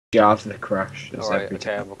after the crash. Alright,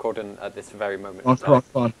 okay, I'm recording at this very moment. Come on, come on,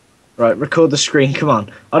 come on. Right, record the screen, come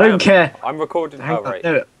on. I don't care. I'm recording. Hang Oh, on, right.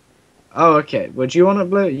 no. Oh, okay. Well, do you want to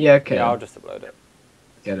upload? Yeah, okay. Yeah, I'll just upload it.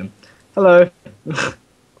 Get him. Hello.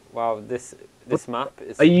 Wow, this map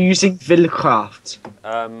is. Are you using Villecraft?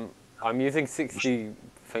 I'm using 60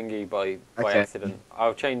 thingy by Okay. accident.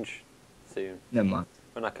 I'll change soon Never mind.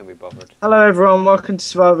 when I can be bothered. Hello, everyone. Welcome to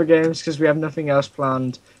Survivor Games because we have nothing else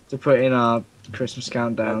planned to put in our Christmas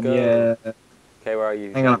countdown. Go. Yeah. Okay, where are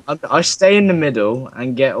you? Hang on. I stay in the middle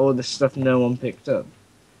and get all the stuff no one picked up.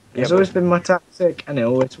 Yeah, It's always been my tactic, and it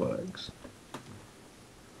always works.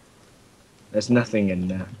 There's nothing in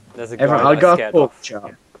there. There's a guy I that's got a scared pork off. chop.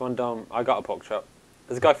 Come on, Dom. I got a pork chop.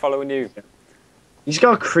 There's a guy following you. He's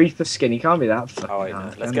got a creeper skin. He can't be that fucking Oh, wait, no.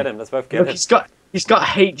 hard, Let's can get he? him. Let's both get Look, him. he's got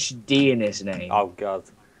HD in his name. Oh, God.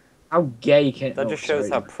 How gay can That just shows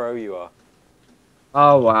sorry. how pro you are.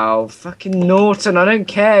 Oh wow, fucking Norton! I don't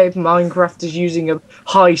care if Minecraft is using a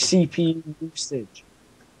high CPU usage.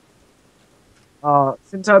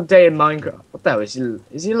 Since I updated Minecraft, what the hell is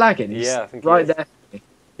he lagging? He's Yeah, I think he right is. there.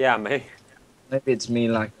 Yeah, me. Maybe it's me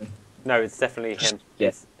lagging. No, it's definitely him. Yeah.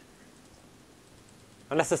 Yes.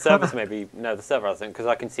 Unless the server's maybe... No, the server hasn't, because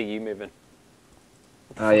I can see you moving.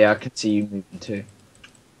 Oh yeah, I can see you moving too.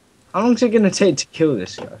 How long is it gonna take to kill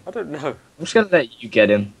this guy? I don't know. I'm just gonna let you get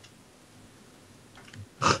him.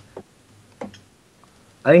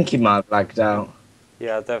 I think he might have lagged out.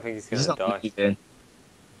 Yeah, I don't think he's He's going to not die. moving.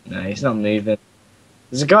 No, he's not moving.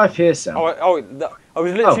 There's a guy up here, Sam. I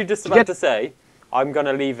was literally just about get- to say, I'm going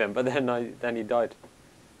to leave him, but then he died.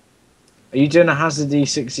 Are you doing a Hazard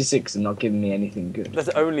E66 and not giving me anything good? There's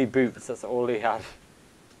only boots, that's all he had.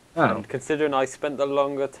 Oh. And considering I spent the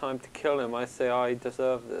longer time to kill him, I say I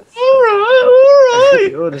deserve this. Alright,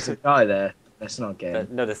 alright! Oh, there's a guy there. Let's not get him.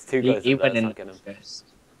 No, there's two guys He up there, went in let's not get him. first.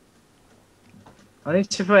 I need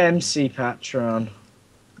to put MC Patcher on.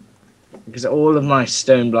 Because all of my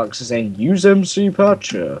stone blocks are saying, use MC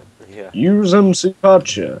Patcher. Yeah. Use MC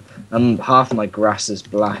Patcher. And half my grass is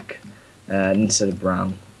black instead of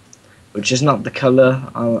brown. Which is not the colour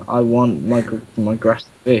I want my grass to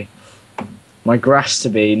be. My grass to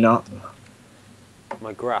be, not...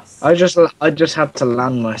 My grass. I just had to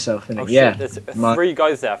land myself in it. Oh Yeah. shit, there's three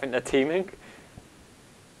guys there, I think they're teaming.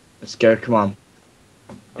 Let's go, come on.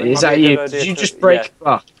 I think it Is might that be a you? good idea Did you to- just break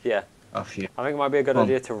off? Yeah. Off you. I think it might be a good Come on.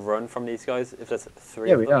 idea to run from these guys if there's three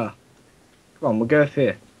Yeah, of we them. are. Come on, we'll go up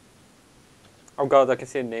here. Oh god, I can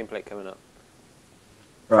see a nameplate coming up.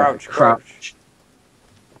 Right, Crouch.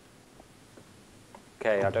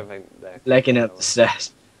 Okay, I don't think they're... Legging up the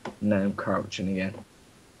stairs. No, I'm crouching again.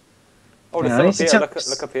 Oh, there's Yeah, I some need up to here,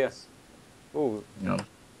 look up here. Ooh. No.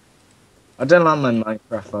 I don't like my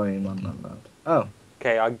Minecraft volume on that loud. Oh,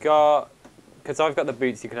 Okay, I got... Because I've got the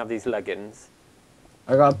boots, you can have these leggings.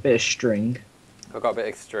 I got a bit of string. I've got a bit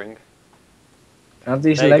of string. Can I have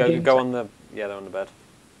these There you leggings? go on the... Yeah, they're on the bed.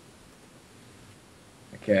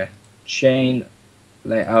 Okay. Chain.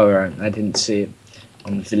 Oh, right. I didn't see it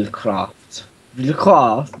on Villecraft.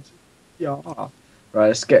 Villecraft? Yeah. Right,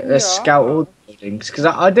 let's scout all the buildings. Because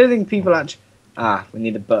I don't think people actually... we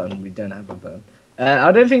need a button. We don't have a button.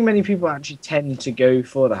 I don't think many people actually tend to go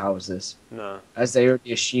for the houses. No. As they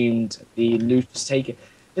already assumed the loot was taken.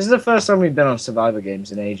 This is the first time we've been on Survivor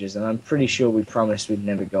Games in ages, and I'm pretty sure we promised we'd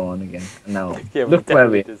never go on again. And now, Yeah, look where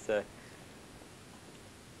we... did say.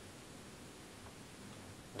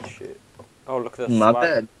 Shit. Oh, look at the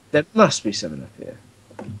swag. There must be something up here.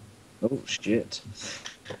 Oh, shit.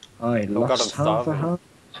 I Oh god, I'm lost half a starving. heart.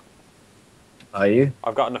 Are you?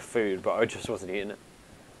 I've got enough food, but I just wasn't eating it.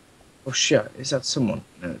 Oh, shit. Is that someone?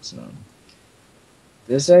 No, it's not.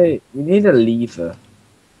 We need a lever.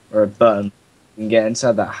 Or a button. We can get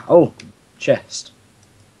inside that... Oh! Chest.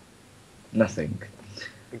 Nothing.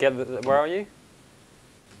 Where are you?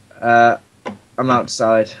 I'm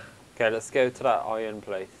outside. Okay, let's go to that iron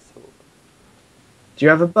place. Do you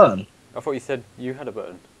have a button? I thought you said you had a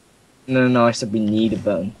button. No, I said we need a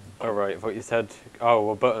button. Oh right, I thought you said, oh,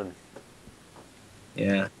 a button.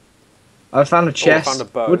 Yeah. I found a chest, found a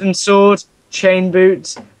bow. wooden sword, chain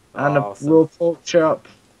boots, and Awesome. a raw pork chop.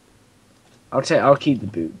 I'll keep the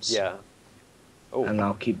boots. Yeah. Oh, And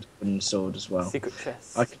I'll keep the wooden sword as well. secret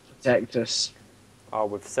chest. I can protect us. Oh,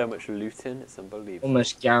 with so much loot in, it's unbelievable.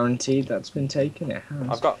 Almost guaranteed that's been taken. It has.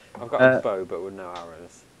 I've got a bow, but with no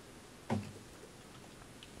arrows.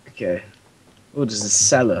 Okay. Oh, there's a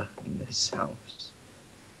cellar in this house.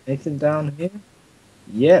 Anything down here?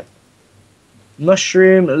 Yep.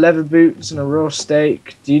 Mushroom, leather boots, and a raw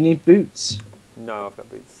steak. Do you need boots? No, I've got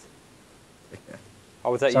boots. Okay.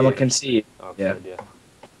 Oh, was that Someone you? can see you. Oh, Yeah. good, yeah.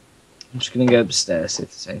 I'm just gonna go upstairs, see if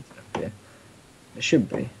there's anything up here. There should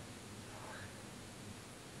be.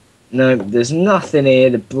 No, there's nothing here,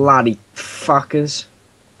 the bloody fuckers.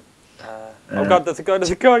 Oh god, there's a guy,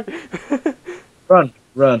 there's a guy! Run,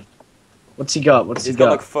 run. What's he got? What's He's he got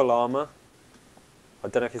got? like full armour. I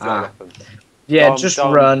don't know if he's got a weapon. Yeah, Dom, just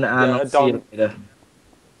Dom, run and yeah, I'll see you Dom. later.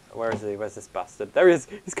 Where is he? Where's this bastard? There he is!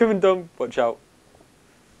 He's coming, Dom! Watch out.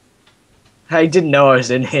 I didn't know I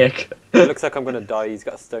was in here. It looks like I'm gonna die. He's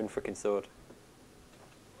got a stone freaking sword.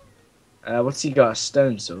 What's he got? A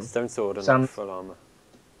stone sword? Stone sword and Sam- like full armour.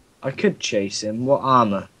 I could chase him. What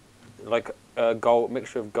armor? Like a gold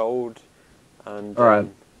mixture of gold and. Alright.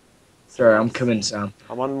 Sorry, I'm else. coming, Sam.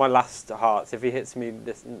 I'm on my last hearts. If he hits me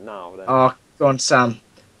this now, then. Oh, go on, Sam.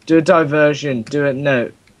 Do a diversion. Do it.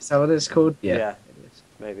 No. Is that what it's called? Yeah. Yeah. It is.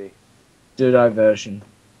 Maybe. Do a diversion.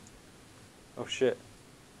 Oh shit.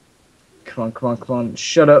 Come on, come on, come on.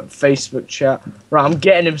 Shut up, Facebook chat. Right, I'm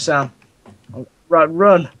getting him, Sam. Right,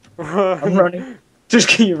 run. I'm running. Just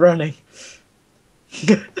keep running.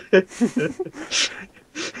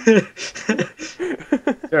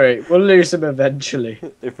 Sorry, we'll lose him eventually.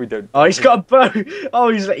 If we don't. Oh, he's got a bow. Oh,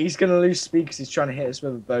 he's gonna lose speed because he's trying to hit us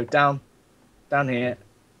with a bow. Down here.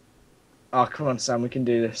 Oh, come on, Sam. We can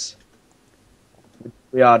do this.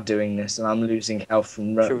 We are doing this, and I'm losing health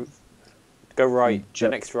from Should we go right. The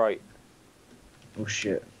next right. Oh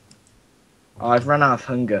shit! Oh, I've run out of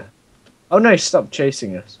hunger. Oh no! Stop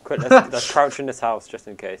chasing us. Quick, let's crouch in this house just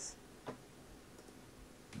in case.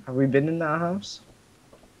 Have we been in that house?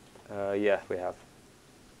 Yeah, we have.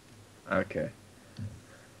 Okay.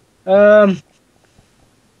 Oh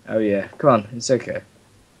yeah. Come on. It's okay.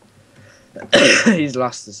 He's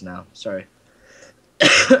lost us now. Sorry.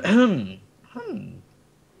 Oh,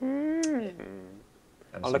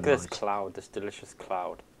 look at this cloud, this delicious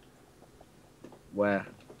cloud. Where?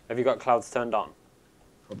 Have you got clouds turned on?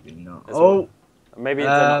 Probably not. There's Oh, one. Maybe they're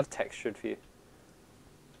not textured for you.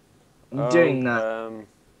 I'm doing that.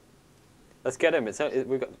 Let's get him.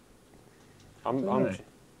 We got. I'm Alright.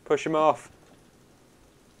 push him off.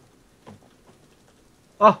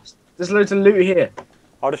 Oh, there's loads of loot here.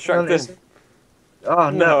 I'll distract No, him. Oh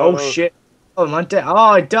no! No. Oh shit! Oh, am I dead? Oh,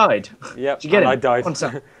 I died. Yep. Did you get and him? I died. One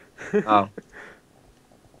sec. Oh.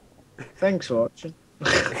 Thanks for watching.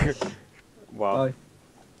 Wow. Bye.